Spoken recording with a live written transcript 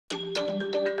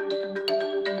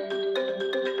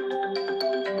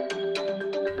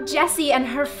Jessie and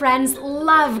her friends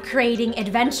love creating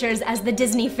adventures as the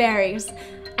Disney fairies,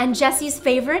 and Jessie's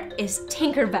favorite is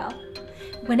Tinkerbell.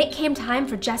 When it came time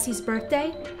for Jessie's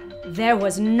birthday, there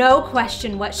was no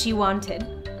question what she wanted.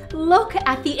 Look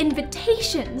at the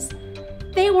invitations!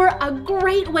 They were a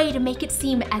great way to make it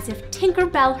seem as if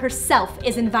Tinkerbell herself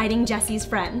is inviting Jessie's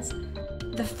friends.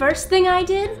 The first thing I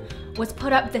did was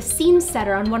put up the scene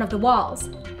setter on one of the walls.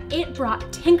 It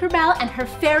brought Tinkerbell and her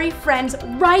fairy friends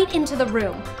right into the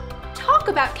room. Talk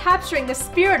about capturing the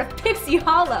spirit of Pixie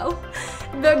Hollow!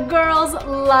 The girls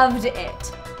loved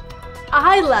it.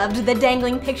 I loved the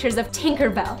dangling pictures of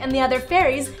Tinkerbell and the other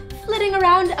fairies flitting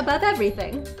around above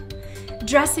everything.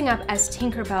 Dressing up as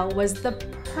Tinkerbell was the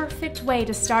perfect way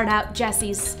to start out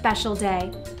Jessie's special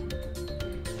day.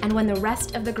 And when the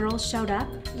rest of the girls showed up,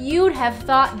 you'd have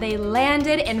thought they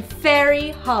landed in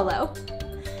Fairy Hollow.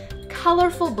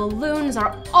 Colorful balloons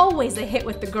are always a hit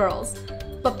with the girls,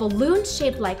 but balloons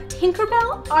shaped like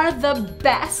Tinkerbell are the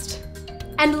best.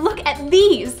 And look at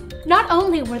these! Not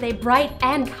only were they bright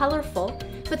and colorful,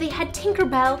 but they had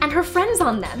Tinkerbell and her friends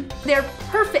on them. They're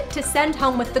perfect to send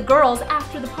home with the girls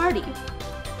after the party.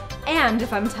 And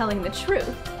if I'm telling the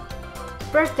truth,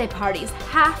 birthday parties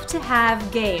have to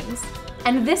have games.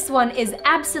 And this one is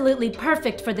absolutely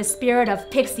perfect for the spirit of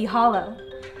Pixie Hollow.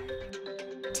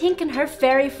 Tink and her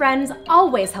fairy friends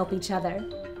always help each other.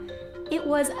 It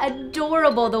was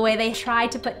adorable the way they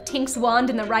tried to put Tink's wand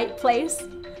in the right place.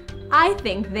 I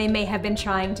think they may have been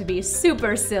trying to be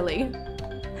super silly.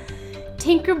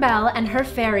 Tinkerbell and her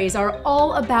fairies are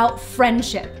all about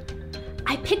friendship.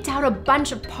 I picked out a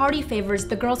bunch of party favors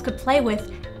the girls could play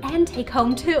with and take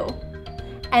home too.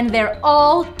 And they're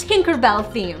all Tinkerbell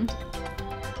themed.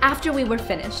 After we were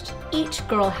finished, each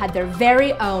girl had their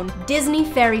very own Disney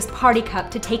Fairies party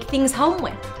cup to take things home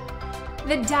with.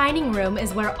 The dining room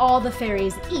is where all the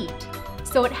fairies eat,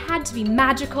 so it had to be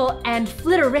magical and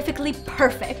flitterifically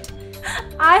perfect.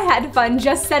 I had fun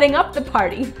just setting up the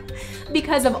party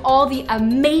because of all the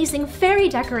amazing fairy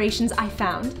decorations I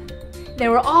found.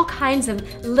 There were all kinds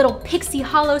of little Pixie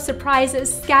Hollow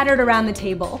surprises scattered around the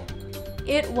table.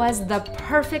 It was the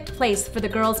perfect place for the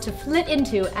girls to flit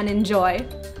into and enjoy.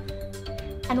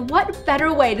 And what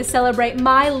better way to celebrate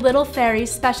my little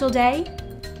fairy's special day?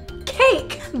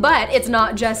 Cake! But it's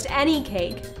not just any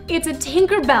cake. It's a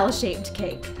Tinkerbell-shaped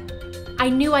cake. I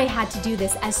knew I had to do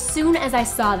this as soon as I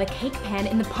saw the cake pan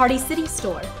in the Party City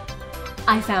store.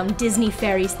 I found Disney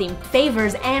Fairies themed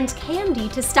favors and candy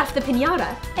to stuff the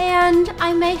piñata. And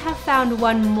I may have found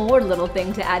one more little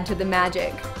thing to add to the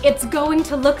magic. It's going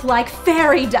to look like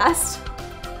fairy dust.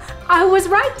 I was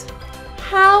right.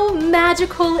 How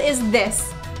magical is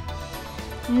this?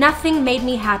 Nothing made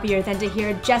me happier than to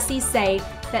hear Jessie say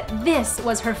that this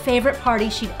was her favorite party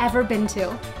she'd ever been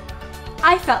to.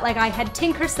 I felt like I had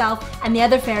Tink herself and the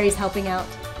other fairies helping out.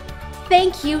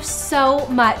 Thank you so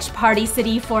much, Party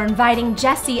City, for inviting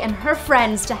Jessie and her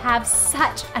friends to have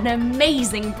such an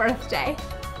amazing birthday.